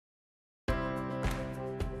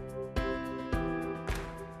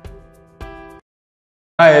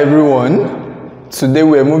Hi everyone, today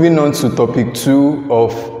we're moving on to topic 2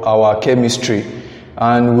 of our chemistry,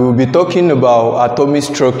 and we'll be talking about atomic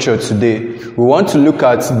structure today. We want to look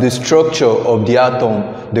at the structure of the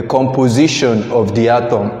atom, the composition of the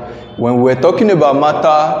atom. When we're talking about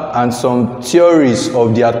matter and some theories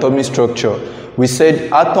of the atomic structure, we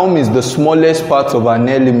said atom is the smallest part of an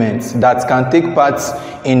element that can take part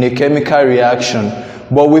in a chemical reaction.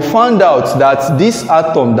 But we found out that this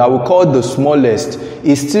atom that we call the smallest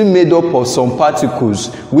is still made up of some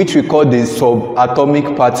particles, which we call the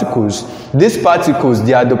subatomic particles. These particles,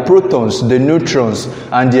 they are the protons, the neutrons,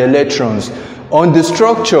 and the electrons. On the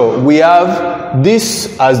structure, we have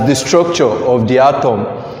this as the structure of the atom.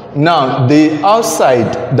 Now, the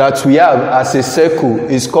outside that we have as a circle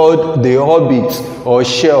is called the orbit or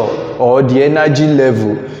shell or the energy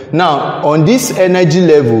level. Now, on this energy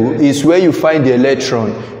level is where you find the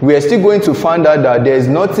electron. We are still going to find out that there is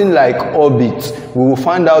nothing like orbit. We will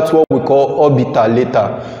find out what we call orbital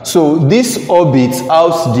later. So, this orbit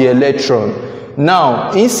houses the electron.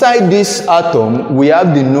 Now, inside this atom, we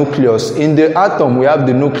have the nucleus. In the atom, we have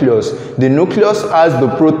the nucleus. The nucleus has the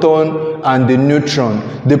proton and the neutron.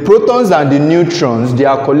 The protons and the neutrons, they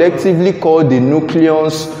are collectively called the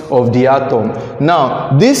nucleus of the atom.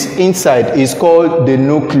 Now, this inside is called the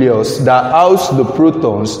nucleus that houses the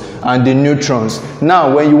protons and the neutrons.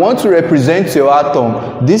 Now, when you want to represent your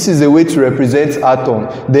atom, this is a way to represent atom.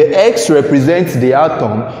 The X represents the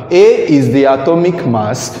atom, A is the atomic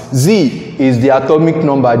mass, Z is the atomic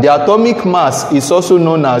number. The atomic mass is also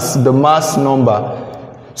known as the mass number.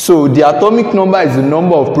 So the atomic number is the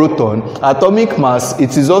number of proton. Atomic mass,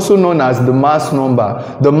 it is also known as the mass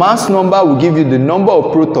number. The mass number will give you the number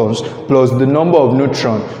of protons plus the number of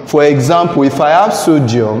neutrons. For example, if I have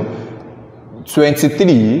sodium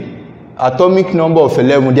 23, atomic number of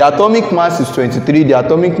 11, the atomic mass is 23, the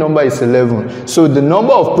atomic number is 11. So the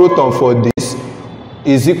number of proton for this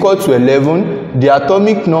is equal to 11, the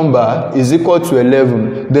atomic number is equal to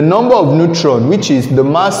 11. The number of neutron, which is the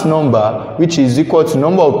mass number, which is equal to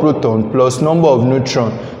number of proton plus number of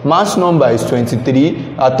neutron. Mass number is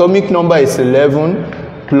 23, atomic number is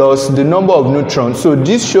 11 plus the number of neutrons. So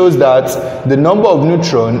this shows that the number of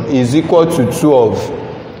neutron is equal to 12.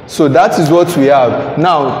 So that is what we have.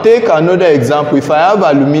 Now take another example. If I have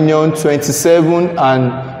aluminium 27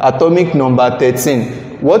 and atomic number 13,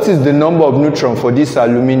 what is the number of neutron for this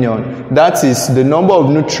aluminium? That is, the number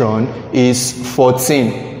of neutron is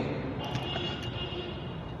 14.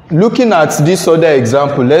 Looking at this other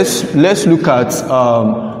example, let's look at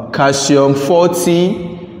calcium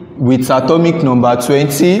 40 with atomic number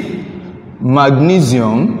 20,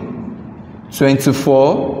 magnesium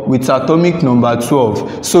 24 with atomic number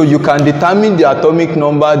 12. So you can determine the atomic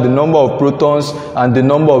number, the number of protons, and the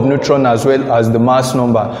number of neutrons as well as the mass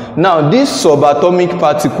number. Now, these subatomic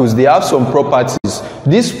particles, they have some properties.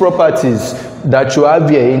 These properties that you have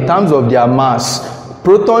here in terms of their mass,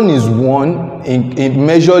 proton is 1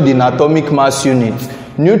 measured in atomic mass units.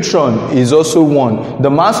 Neutron is also 1. The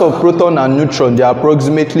mass of proton and neutron, they are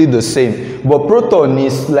approximately the same. But proton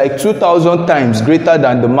is like 2,000 times greater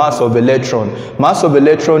than the mass of electron. Mass of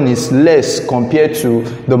electron is less compared to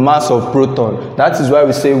the mass of proton. That is why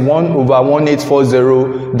we say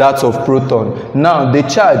 1/1840 that of proton. Now, the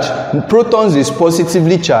charge, protons is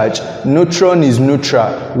positively charged, neutron is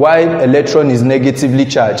neutral, while electron is negatively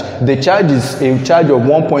charged. The charge is a charge of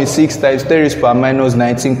 1.6 times 10 raised per minus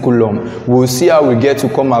 19 coulomb. We'll see how we get to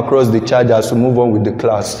come across the charge as we move on with the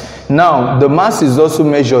class. Now, the mass is also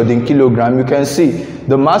measured in kilogram. You can see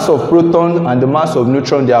the mass of proton and the mass of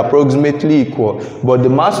neutron, they are approximately equal, but the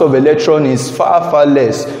mass of electron is far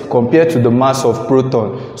less compared to the mass of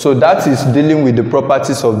proton. So that is dealing with the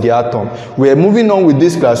properties of the atom. We are moving on with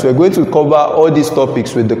this class. We are going to cover all these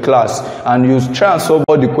topics with the class, and you try and solve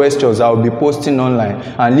all the questions I will be posting online,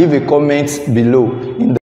 and leave a comment below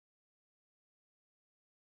in the